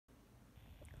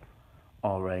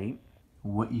Alright,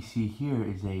 what you see here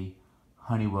is a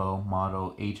Honeywell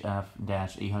model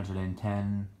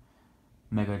HF-810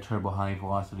 Mega Turbo High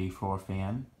Velocity floor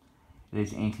fan. It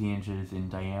is 18 inches in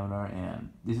diameter, and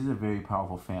this is a very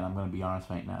powerful fan. I'm going to be honest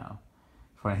right now.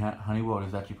 For Honeywell, it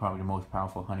is actually probably the most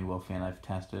powerful Honeywell fan I've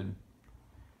tested.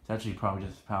 It's actually probably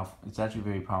just as powerful. It's actually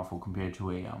very powerful compared to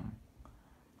a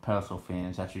pedestal fan.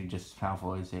 It's actually just as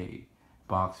powerful as a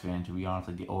box fan, to be honest,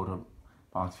 like the older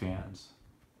box fans.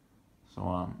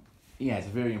 So yeah, it's a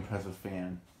very impressive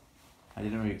fan. I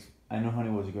know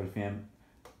Honeywell is a good fan,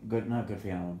 good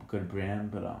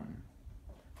brand, but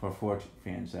for floor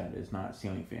fans, that is, not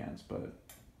ceiling fans. But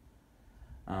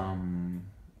I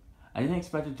didn't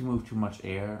expect it to move too much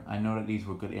air. I know that these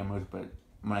were good air moves, but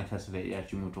when I tested it, it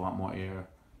actually moved a lot more air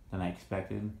than I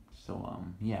expected. So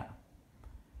yeah,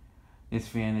 this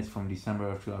fan is from December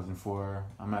of 2004.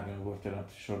 I'm not gonna lift it up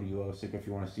to show the yellow sticker. If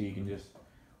you want to see, you can just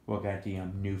look at the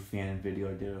new fan video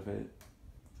I did of it.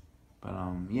 But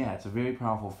yeah, it's a very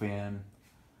powerful fan.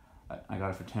 I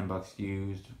got it for $10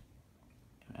 used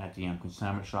at the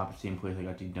consignment shop, the same place I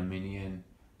got the Dominion,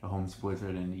 the Home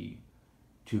Blizzard, and the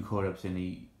 2 code-ups and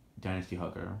the Dynasty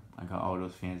Hugger. I got all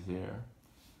those fans there.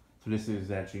 So this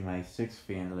is actually my 6th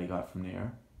fan that I got from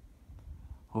there.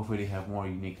 Hopefully they have more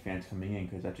unique fans coming in,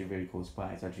 because it's actually very close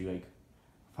by. It's actually like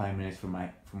 5 minutes from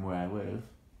where I live.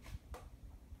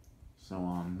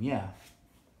 So yeah.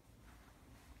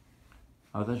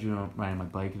 I was actually riding my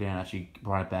bike today and I actually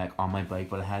brought it back on my bike,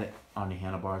 but I had it on the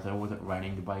handlebars. I wasn't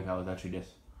riding the bike, I was actually just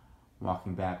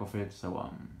walking back with it.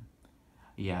 So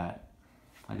yeah,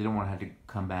 I didn't want to have to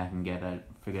come back and get it.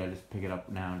 Figured I'd just pick it up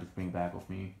now and just bring it back with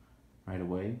me right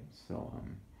away. So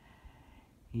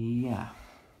yeah.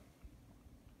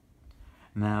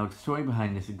 Now the story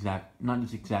behind this not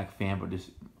this exact fan, but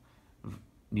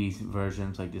these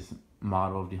versions, like this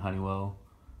model of the Honeywell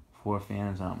floor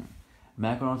fans.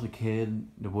 Back when I was a kid,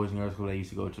 the Boys and Girls School I used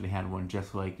to go to, they had one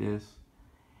just like this,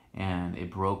 and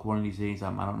it broke one of these days. I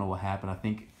don't know what happened.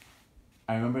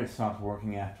 I remember it stopped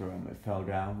working after it fell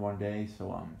down one day.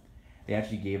 So they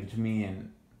actually gave it to me,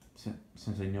 and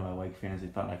since they knew I like fans, they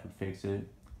thought I could fix it.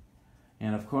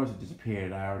 And of course it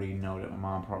disappeared. I already know that my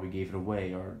mom probably gave it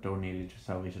away or donated it to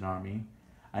Salvation Army.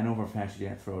 I know for a fact she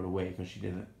didn't throw it away, because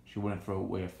she wouldn't throw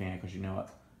away a fan, because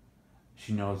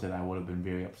she knows that I would have been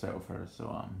very upset with her.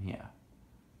 So yeah.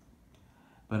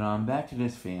 But back to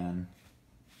this fan.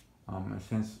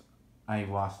 Since I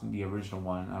lost the original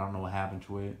one, I don't know what happened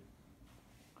to it.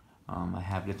 I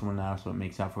have this one now, so it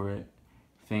makes up for it.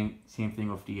 Same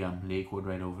thing with the Lakewood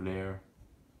right over there.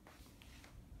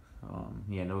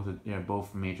 Yeah, they're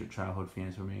both major childhood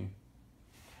fans for me.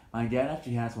 My dad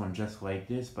actually has one just like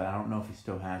this, but I don't know if he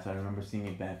still has it. I remember seeing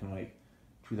it back in like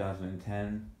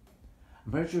 2010.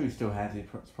 I'm pretty sure he still has it.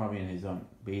 It's probably in his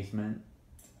basement.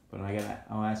 But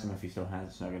I'll ask him if he still has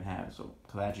it so I can have it. So,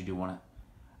 because I actually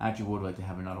would like to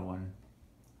have another one.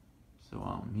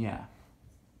 So yeah,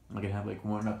 I could have like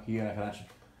one up here. I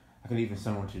could even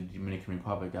send one to the Dominican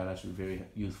Republic. That would actually be very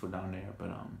useful down there. But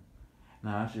no,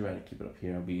 I'd actually rather keep it up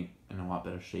here. I'll be in a lot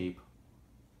better shape.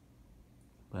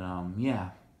 But yeah.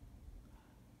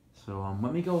 So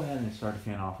let me go ahead and start the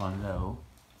fan off on low.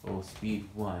 Little speed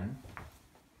 1.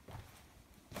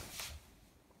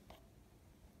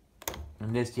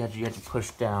 And this you have to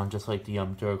push down just like the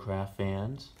Duracraft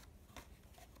fans.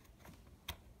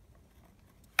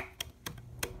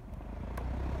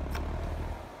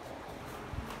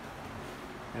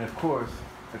 And of course,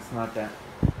 it's not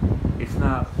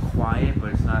quiet,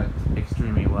 but it's not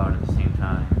extremely loud at the same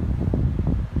time.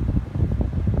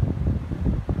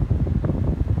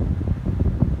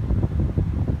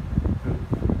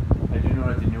 I do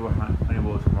know that the newer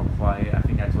Honeywells are more quiet. I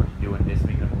think that's what they're doing this,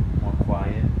 making them more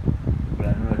quiet. But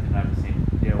I know that they're not the same.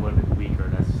 They're a little bit weaker.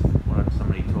 That's what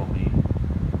somebody told me.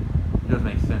 It does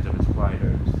make sense if it's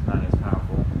quieter. It's not as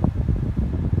powerful.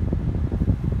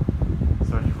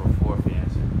 Especially for floor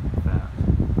fans, in fact.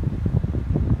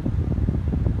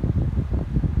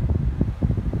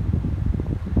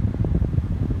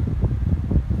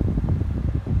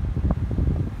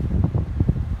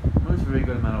 There's a very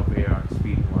good amount of air on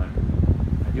speed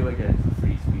 1. I do like that it's a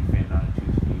 3-speed fan, not a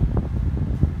 2-speed.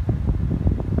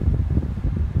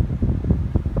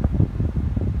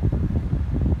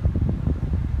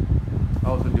 I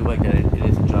also do like that it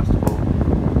is adjustable.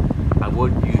 I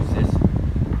would use this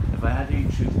if I had to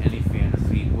choose any fan to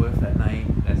sleep with at night.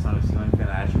 That's not a ceiling fan.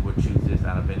 I actually would choose this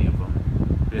out of any of them.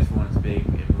 This one's big.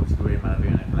 It moves a great amount of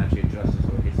air, and I can actually adjust it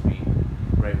so it hits me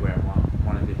right where I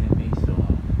want it to hit me. So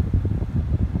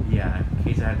yeah, in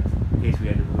case we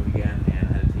had to move again and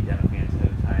I had to take down the fans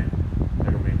ahead of time, I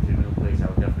go into a new place, I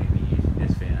would definitely be using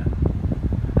this fan.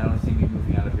 I don't see me moving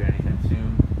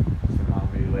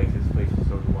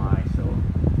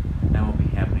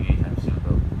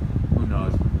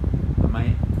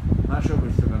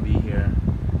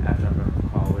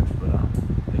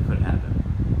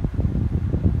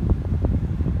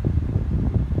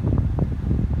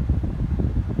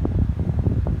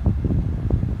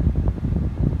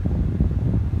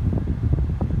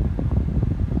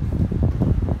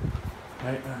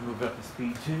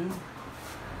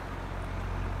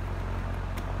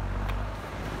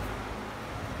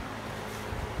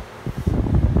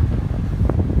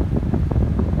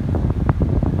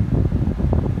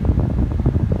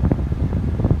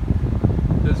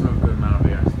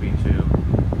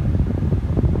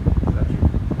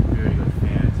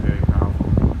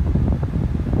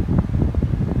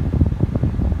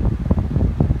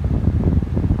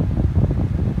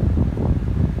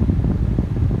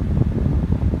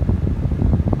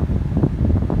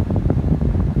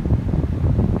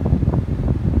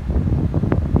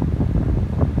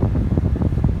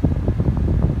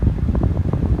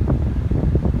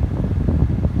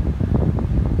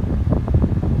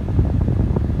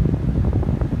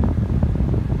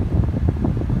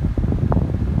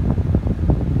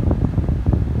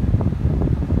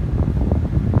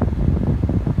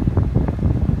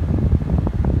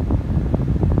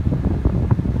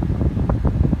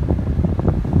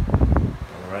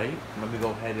going to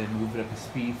go ahead and move it up to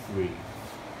speed 3.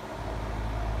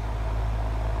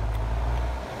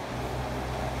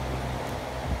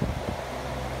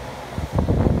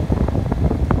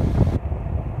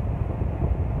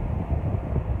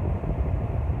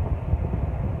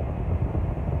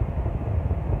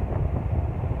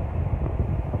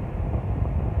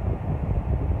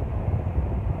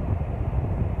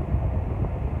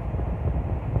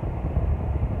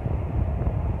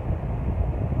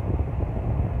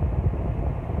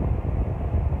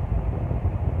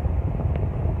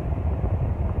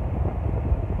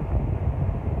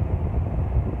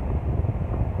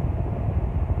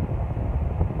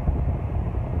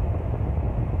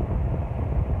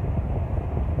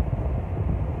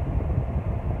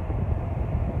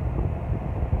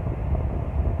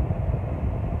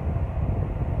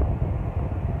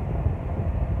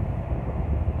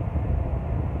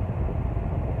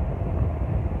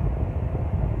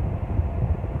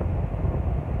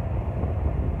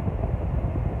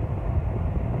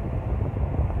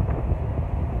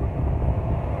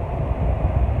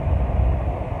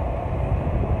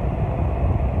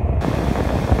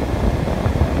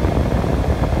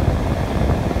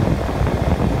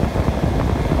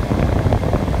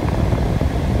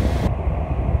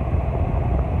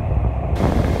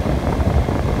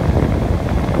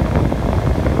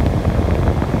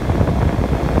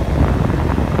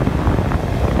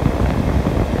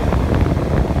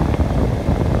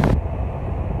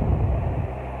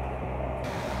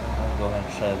 Go ahead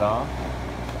and shut it off.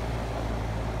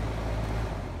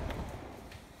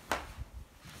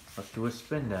 Let's do a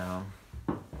spin down.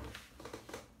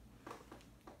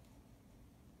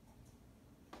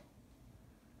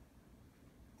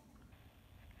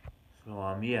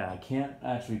 So yeah, I can't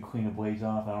actually clean the blades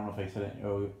off. I don't know if I said it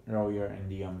earlier in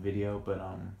the video, but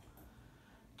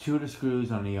 2 of the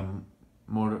screws on the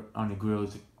motor on the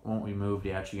grills won't remove.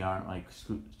 They actually aren't like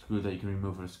screws that you can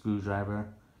remove with a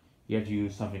screwdriver. You have to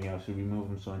use something else to remove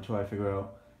them. So until I figure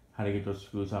out how to get those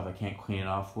screws off, I can't clean it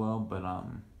off well. But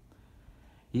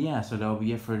yeah, so that'll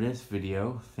be it for this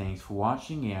video. Thanks for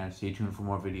watching, and stay tuned for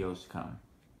more videos to come.